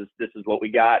 This is what we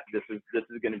got. This is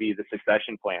going to be the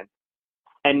succession plan.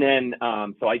 And then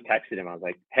so I texted him. I was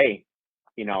like, hey,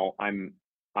 you know,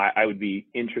 I would be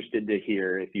interested to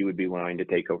hear if you would be willing to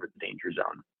take over the danger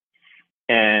zone.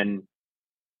 And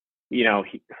you know,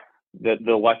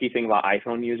 the lucky thing about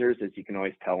iPhone users is you can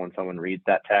always tell when someone reads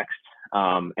that text.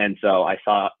 And so I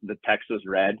saw the text was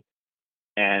read,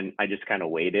 and I just kind of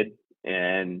waited.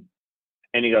 And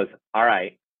he goes, all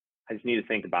right, I just need to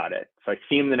think about it. So I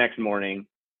see him the next morning.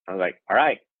 I was like, all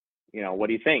right, you know, what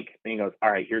do you think? And he goes,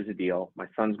 all right, here's the deal. My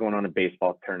son's going on a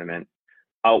baseball tournament.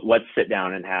 Let's sit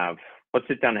down and have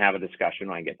a discussion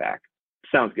when I get back.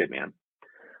 Sounds good, man.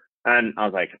 And I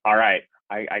was like, all right,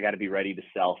 I got to be ready to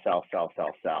sell.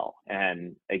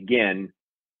 And again,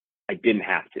 I didn't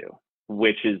have to,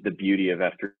 which is the beauty of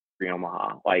F3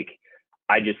 Omaha. Like,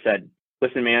 I just said,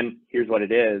 listen, man, here's what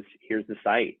it is. Here's the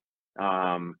site.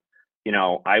 You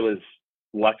know, I was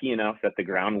lucky enough that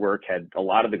a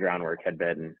lot of the groundwork had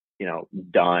been, you know,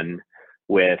 done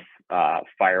with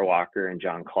Firewalker and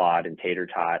John Claude and Tater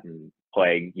Tot and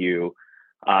Plague you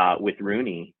with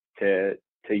Rooney to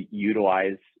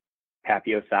utilize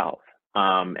Papio South.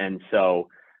 And so,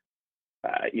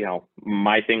 you know,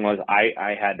 my thing was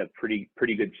I had a pretty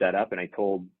good setup, and I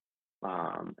told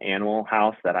Animal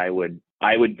House that I would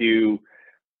do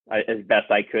as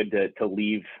best I could to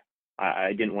leave.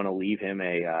 I didn't want to leave him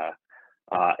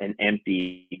an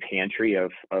empty pantry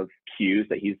of cues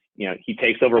that he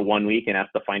takes over 1 week and has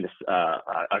to find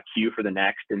a cue for the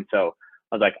next. And so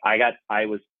I was like, I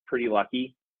was pretty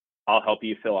lucky. I'll help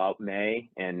you fill out May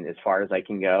and as far as I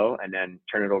can go, and then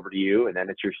turn it over to you, and then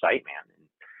it's your site, man.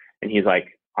 And he's like,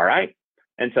 all right.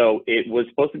 And so it was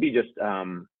supposed to be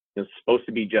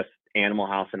just Animal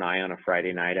House and I on a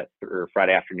Friday night or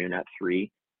Friday afternoon at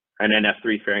 3. And then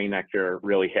F3 Fairy Nectar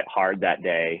really hit hard that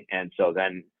day. And so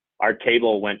then our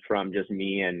table went from just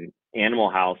me and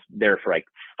Animal House there for like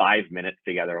 5 minutes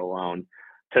together alone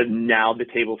to now the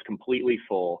table's completely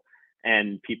full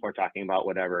and people are talking about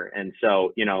whatever. And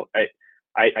so, you know,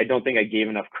 I don't think I gave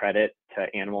enough credit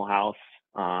to Animal House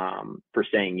for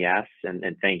saying yes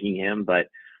and thanking him, but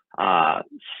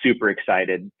super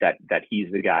excited that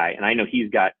he's the guy. And I know he's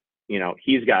got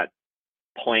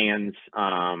plans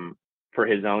for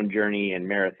his own journey and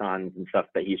marathons and stuff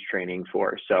that he's training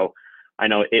for. So I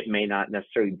know it may not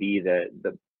necessarily be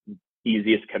the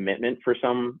easiest commitment for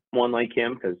someone like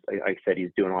him, because like I said, he's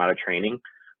doing a lot of training,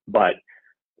 but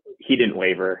he didn't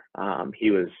waver.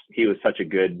 He was such a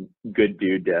good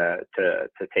dude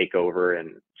to take over,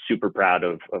 and super proud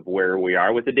of where we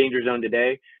are with the danger zone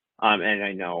today. And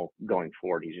I know going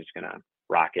forward, he's just gonna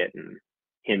rock it, and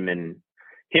him and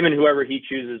whoever he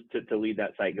chooses to lead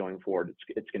that site going forward,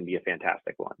 it's going to be a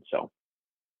fantastic one. So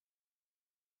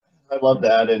I love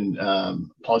that, and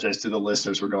apologize to the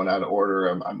listeners. We're going out of order.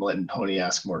 I'm letting Pony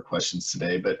ask more questions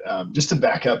today, but just to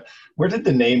back up, where did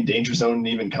the name Danger Zone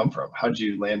even come from? How did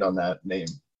you land on that name?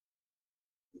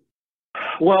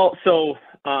 Well, so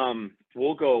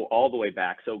we'll go all the way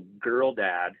back. So Girl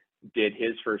Dad did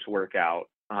his first workout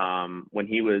when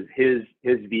he was his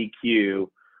VQ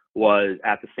was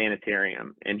at the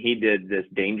sanitarium, and he did this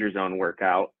danger zone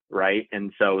workout, right?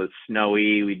 And so it was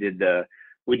snowy. We did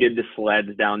the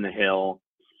sleds down the hill.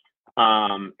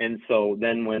 And so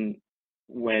then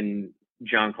when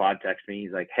John Claude texted me,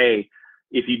 he's like, hey,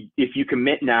 if you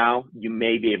commit now, you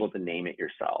may be able to name it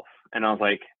yourself. And I was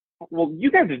like, well,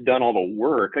 you guys have done all the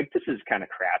work. Like, this is kind of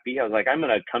crappy. I was like, I'm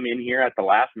going to come in here at the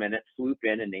last minute, swoop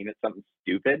in and name it something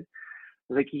stupid.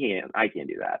 I was like, I can't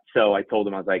do that. So I told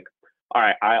him, I was like, all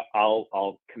right,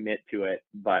 I'll commit to it,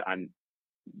 but I'm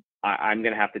going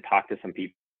to have to talk to some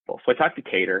people. So I talked to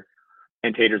Tater,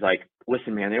 and Tater's like,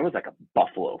 listen, man, there was like a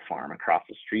buffalo farm across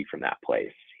the street from that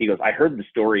place. He goes, I heard the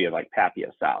story of like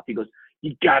Papio South. He goes,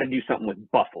 you got to do something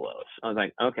with buffaloes. I was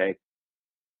like, okay,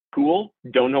 cool.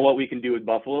 Don't know what we can do with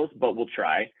buffaloes, but we'll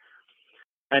try.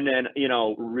 And then, you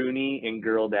know, Rooney and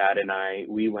Girl Dad and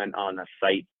we went on a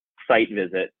site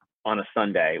visit on a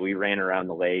Sunday. We ran around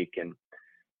the lake and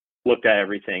looked at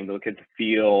everything, looked at the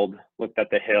field, looked at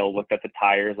the hill, looked at the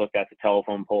tires, looked at the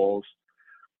telephone poles.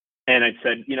 And I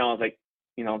said, you know, I was like,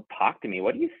 you know, talk to me.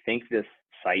 What do you think this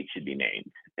site should be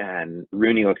named? And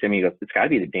Rooney looks at me, he goes, it's got to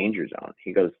be the danger zone.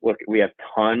 He goes, look, we have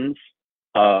tons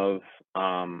of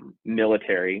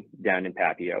military down in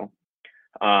Papio.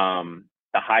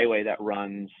 The highway that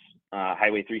runs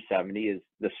Highway 370 is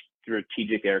the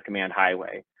Strategic Air Command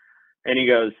Highway. And he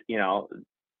goes, you know,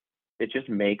 it just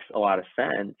makes a lot of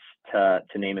sense to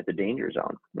name it the danger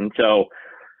zone. And so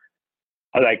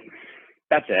I was like,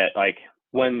 that's it. Like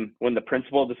when the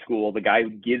principal of the school, the guy who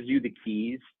gives you the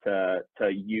keys to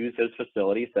use his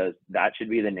facility, says that should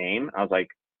be the name, I was like,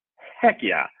 heck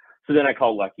yeah. So then I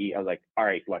called Lucky. I was like, all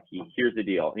right, Lucky, here's the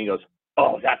deal. And he goes,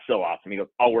 oh, that's so awesome. He goes,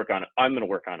 I'm going to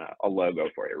work on a logo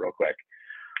for you real quick.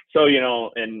 So, you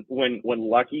know, and when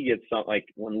Lucky gets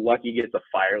when Lucky gets a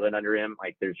fire lit under him,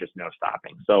 like there's just no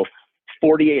stopping. So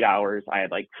 48 hours, I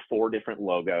had like 4 different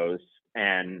logos,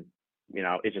 and, you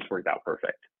know, it just worked out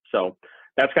perfect. So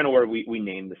that's kind of where we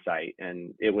named the site.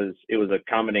 And it was a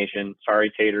combination.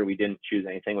 Sorry, Tater, we didn't choose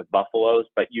anything with buffaloes,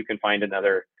 but we can find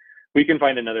another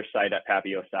site at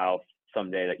Papio South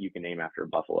someday that you can name after a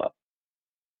buffalo.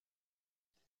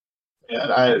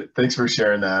 Yeah, thanks for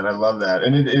sharing that. I love that.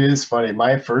 And it is funny.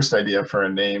 My first idea for a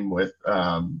name with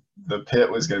the pit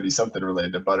was going to be something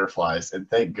related to butterflies. And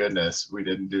thank goodness we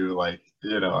didn't do like,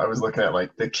 you know, I was looking at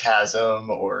like the chasm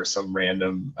or some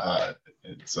random.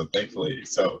 So thankfully,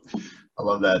 so I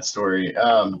love that story.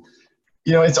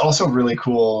 You know, it's also really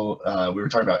cool. We were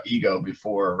talking about ego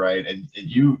before, right? And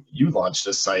you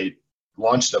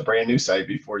launched a brand new site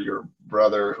before your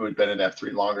brother, who had been in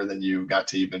F3 longer than you, got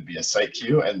to even be a site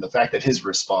Q. And the fact that his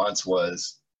response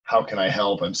was, how can I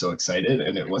help? I'm so excited.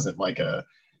 And it wasn't like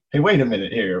hey, wait a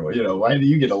minute here. You know, why do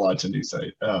you get to launch a new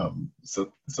site?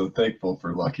 So thankful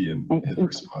for Lucky and his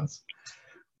response.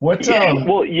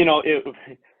 Well, you know,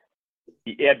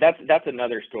 that's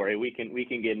another story. We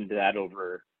can get into that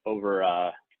over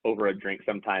a drink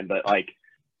sometime. But like,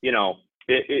 you know,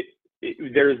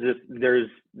 there's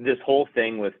this whole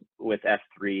thing with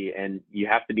F3, and you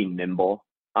have to be nimble,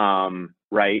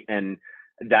 right? And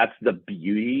that's the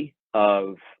beauty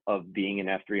of being in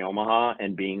F3 Omaha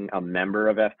and being a member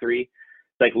of F3.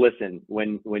 Like, listen,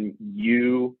 when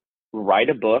you write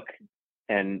a book,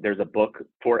 and there's a book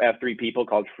for F3 people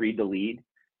called Free to Lead,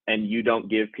 and you don't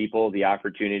give people the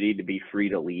opportunity to be free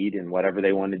to lead in whatever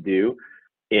they want to do,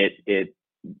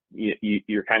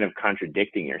 you're kind of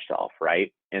contradicting yourself,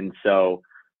 right? And so,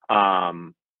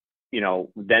 you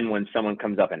know, then when someone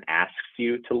comes up and asks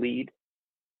you to lead,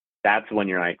 that's when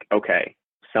you're like, okay,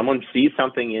 someone sees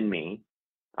something in me,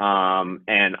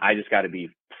 and I just got to be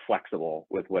flexible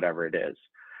with whatever it is.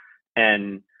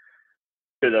 And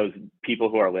to those people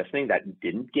who are listening that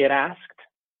didn't get asked,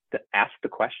 to ask the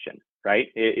question, right?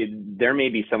 There may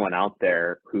be someone out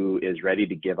there who is ready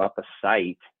to give up a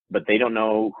site, but they don't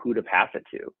know who to pass it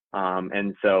to.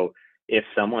 And so if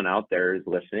someone out there is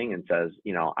listening and says,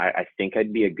 you know, I think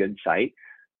I'd be a good site,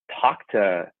 talk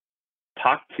to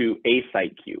a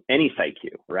site Q, any site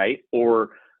Q, right?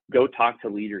 Or go talk to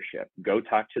leadership, go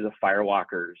talk to the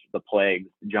Firewalkers, the Plagues,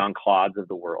 John Claudes of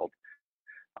the world.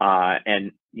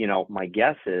 And, you know, my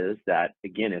guess is that,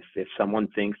 again, if someone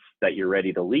thinks that you're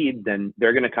ready to lead, then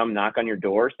they're going to come knock on your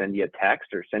door, send you a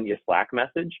text or send you a Slack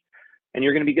message, and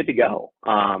you're going to be good to go.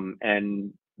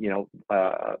 And, you know,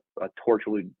 a torch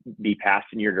will be passed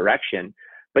in your direction.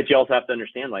 But you also have to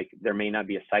understand, like, there may not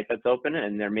be a site that's open,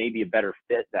 and there may be a better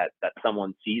fit that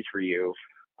someone sees for you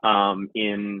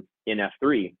in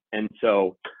F3. And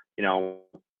so, you know,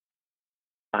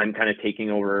 I'm kind of taking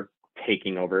over,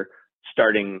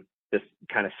 starting this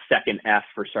kind of second F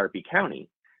for Sarpy County.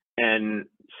 And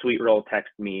Sweet Roll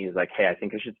texted me, he's like, hey, I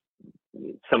think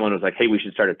someone was like, hey, we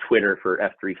should start a Twitter for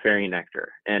F3 Fairy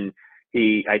Nectar. And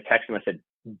I texted him, I said,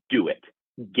 do it,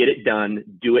 get it done,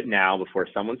 do it now before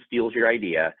someone steals your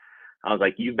idea. I was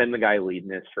like, you've been the guy leading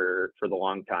this for the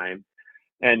long time.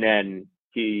 And then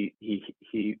we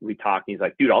talked, and he's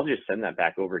like, dude, I'll just send that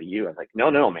back over to you. I was like,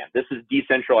 no, man, this is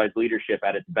decentralized leadership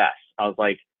at its best. I was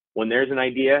like, when there's an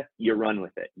idea, you run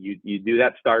with it. You do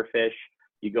that starfish,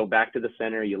 you go back to the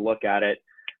center, you look at it,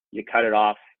 you cut it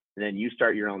off, and then you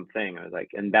start your own thing. I was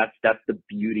like, and that's the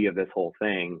beauty of this whole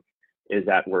thing, is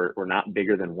that we're not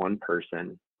bigger than one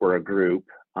person. We're a group,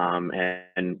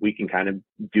 and we can kind of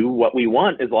do what we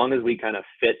want as long as we kind of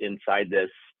fit inside this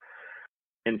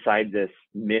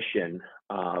mission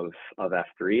of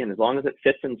F3. And as long as it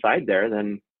fits inside there,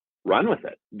 then run with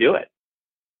it, do it.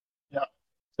 Yeah,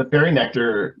 The fairy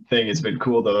nectar thing has been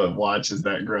cool to watch as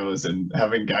that grows, and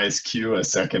having guys queue a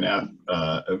second F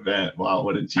event. Wow,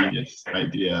 what a genius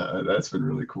idea. That's been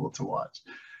really cool to watch.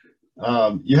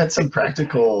 You had some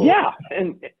practical. Yeah,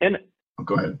 and oh,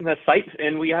 go ahead. The site,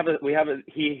 and he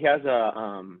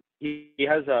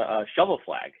has a shovel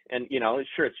flag, and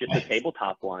sure, it's just a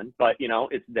tabletop one, but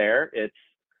it's there.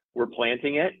 We're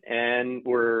planting it, and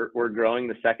we're growing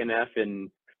the second F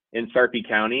in Sarpy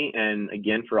County. And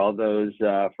again, for all those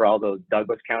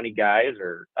Douglas County guys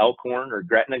or Elkhorn or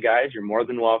Gretna guys, you're more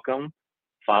than welcome.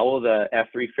 Follow the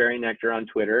F3 Fairy Nectar on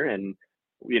Twitter. And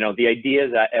the idea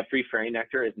is that F3 Fairy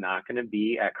Nectar is not going to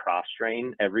be at cross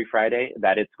train every Friday,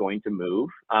 that it's going to move.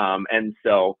 And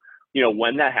so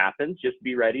when that happens, just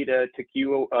be ready to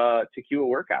queue a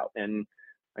workout. And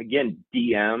again,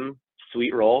 DM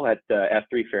Sweet Roll at the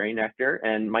F3 Fairy Nectar,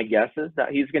 and my guess is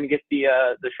that he's going to get the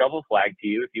shovel flag to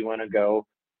you if you want to go,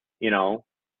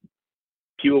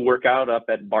 queue a workout up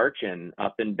at Barchin,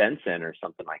 up in Benson or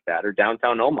something like that, or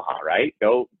downtown Omaha, right?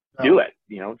 Go do it.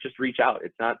 Just reach out.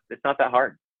 It's not that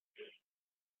hard.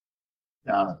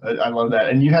 Yeah, I love that.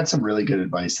 And you had some really good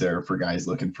advice there for guys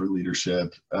looking for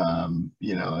leadership,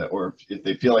 or if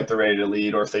they feel like they're ready to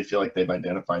lead, or if they feel like they've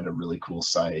identified a really cool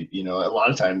site. A lot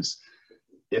of times,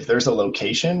 if there's a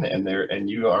location and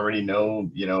you already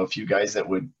know, a few guys that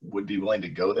would be willing to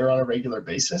go there on a regular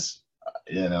basis,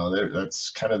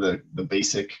 that's kind of the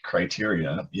basic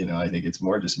criteria. I think it's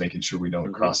more just making sure we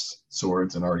don't cross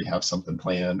swords and already have something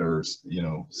planned, or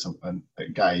a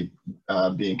guy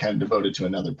being kind of devoted to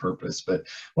another purpose. But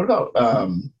what about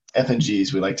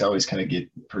FNGs? We like to always kind of get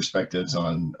perspectives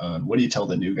on what do you tell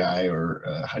the new guy, or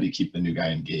how do you keep the new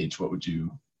guy engaged? What would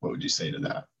you say to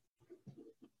that?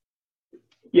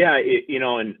 Yeah,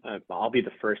 and I'll be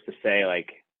the first to say,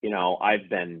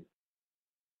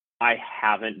 I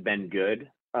haven't been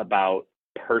good about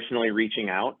personally reaching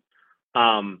out.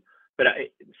 But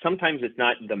sometimes it's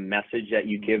not the message that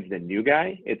you give the new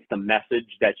guy, it's the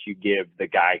message that you give the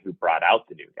guy who brought out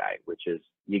the new guy, which is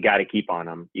you got to keep on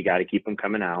them. You got to keep them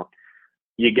coming out.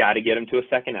 You got to get them to a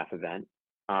second F event.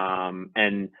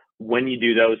 And when you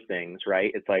do those things,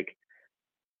 right, it's like,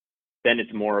 then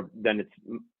it's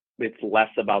less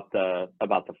about the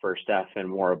first F and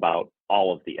more about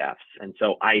all of the Fs. And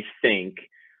so I think,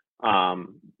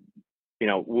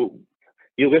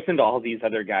 you listen to all these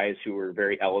other guys who are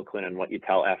very eloquent in what you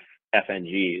tell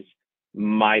FNGs.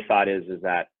 My thought is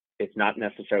that it's not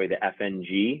necessarily the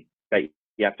FNG that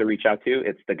you have to reach out to.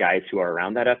 It's the guys who are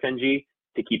around that FNG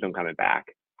to keep them coming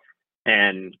back.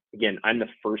 And again, I'm the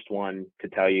first one to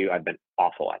tell you I've been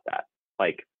awful at that,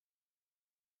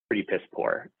 pretty piss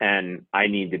poor. And I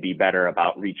need to be better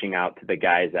about reaching out to the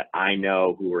guys that I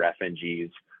know who are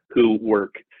FNGs, who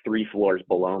work 3 floors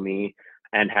below me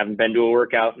and haven't been to a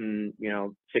workout in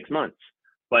 6 months.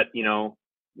 But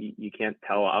you can't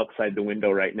tell outside the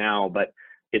window right now, but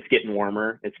it's getting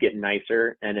warmer, it's getting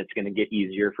nicer, and it's going to get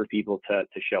easier for people to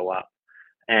show up.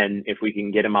 And if we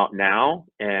can get them out now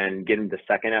and get them to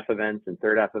second F events and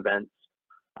third F events,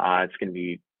 it's going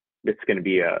to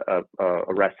be a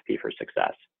recipe for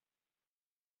success.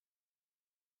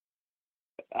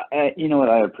 You know what?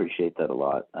 I appreciate that a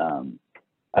lot.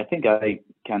 I think I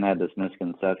kind of had this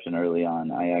misconception early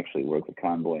on. I actually work with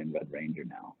Convoy and Red Ranger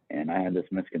now, and I had this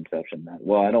misconception that,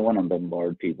 well, I don't want to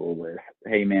bombard people with,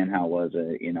 hey man, how was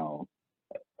it?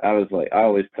 I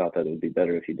always thought that it would be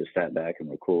better if you just sat back and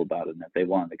were cool about it, and if they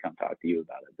wanted to come talk to you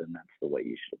about it, then that's the way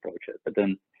you should approach it. But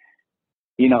then,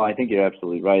 I think you're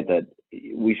absolutely right that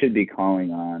we should be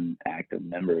calling on active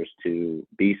members to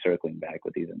be circling back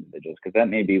with these individuals, because that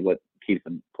may be what keeps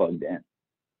them plugged in.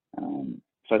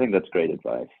 So I think that's great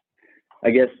advice.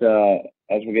 I guess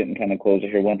as we're getting kind of closer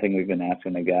here, one thing we've been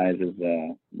asking the guys is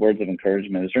words of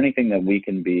encouragement. Is there anything that we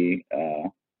can be,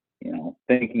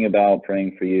 thinking about,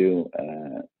 praying for you,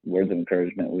 words of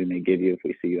encouragement we may give you if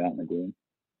we see you out in the gloom?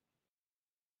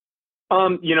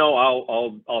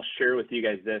 I'll share with you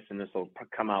guys this, and this will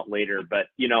come out later. But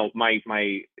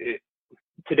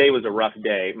today was a rough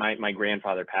day. My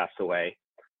grandfather passed away.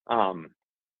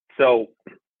 So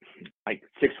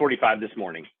 6:45 this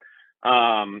morning.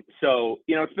 So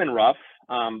it's been rough.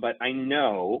 But I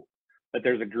know that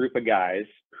there's a group of guys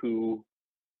who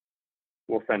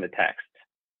will send a text,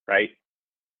 right?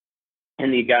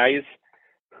 And the guys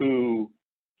who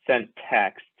sent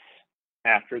texts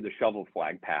after the shovel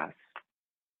flag pass,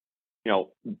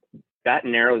 that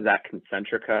narrows that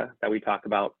concentrica that we talk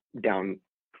about down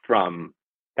from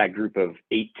that group of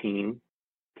 18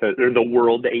 or the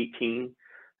world to 18,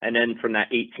 and then from that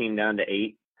 18 down to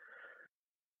 8.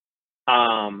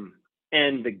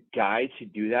 And the guys who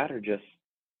do that are just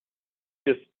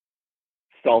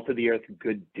salt of the earth,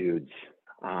 good dudes.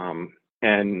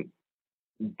 And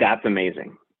that's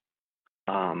amazing.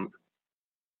 And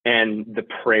the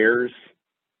prayers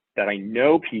that I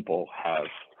know people have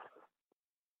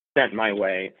sent my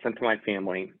way, sent to my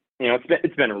family, you know,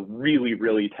 it's been a really,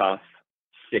 really tough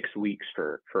 6 weeks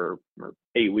or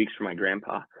 8 weeks for my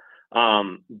grandpa.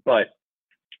 But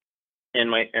and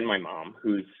my mom,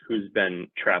 who's been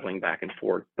traveling back and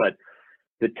forth. But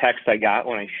the text I got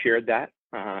when I shared that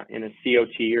in a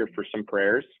COT or for some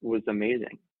prayers was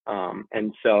amazing.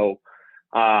 And so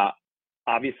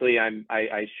obviously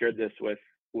I shared this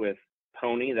with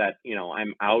Tony that, you know,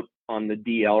 I'm out on the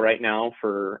DL right now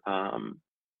for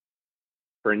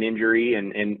an injury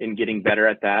and getting better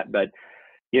at that. But,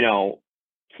 you know,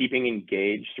 keeping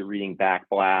engaged, reading back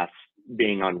blasts,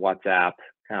 being on WhatsApp,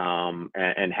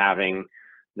 and having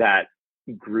that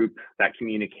group, that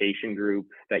communication group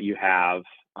that you have,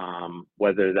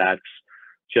 whether that's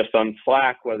just on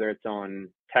Slack, whether it's on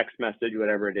text message,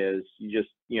 whatever it is, you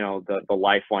just, you know, the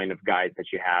lifeline of guides that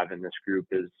you have in this group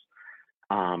is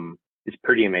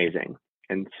pretty amazing.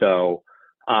 And so,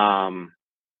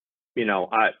 you know,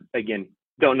 I, again,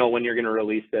 don't know when you're going to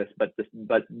release this, but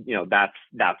you know,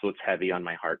 that's what's heavy on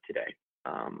my heart today.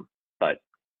 But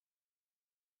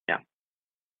yeah.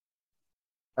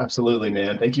 Absolutely,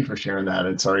 man. Thank you for sharing that.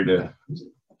 And sorry to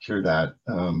hear that.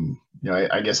 You know,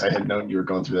 I guess I had known you were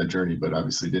going through that journey, but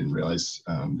obviously didn't realize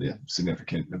the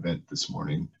significant event this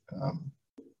morning.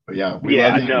 But yeah,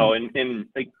 no, and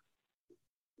like,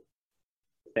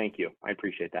 thank you. I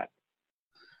appreciate that.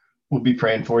 We'll be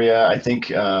praying for you. I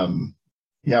think,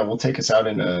 yeah, we'll take us out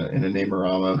in a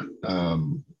Namerama,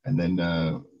 and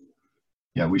then,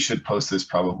 yeah, we should post this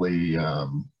probably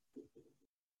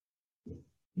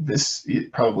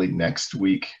probably next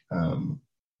week.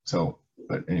 So,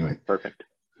 but anyway. Perfect.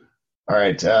 All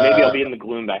right. Maybe I'll be in the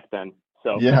gloom back then.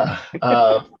 So yeah.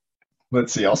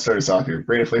 Let's see. I'll start us off here.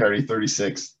 Brandon Flehardy,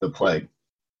 36, The Plague.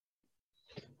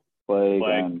 Plague.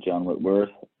 I'm John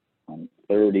Whitworth. I'm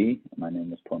 30. My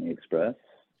name is Pony Express.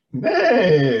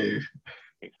 Hey.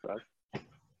 Express.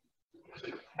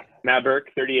 Matt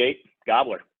Burke, 38,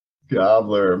 Gobbler.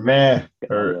 Gobbler, man.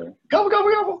 Or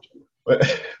gobble.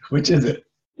 Which is it?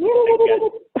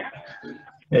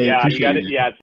 Yeah, you got it. Yeah,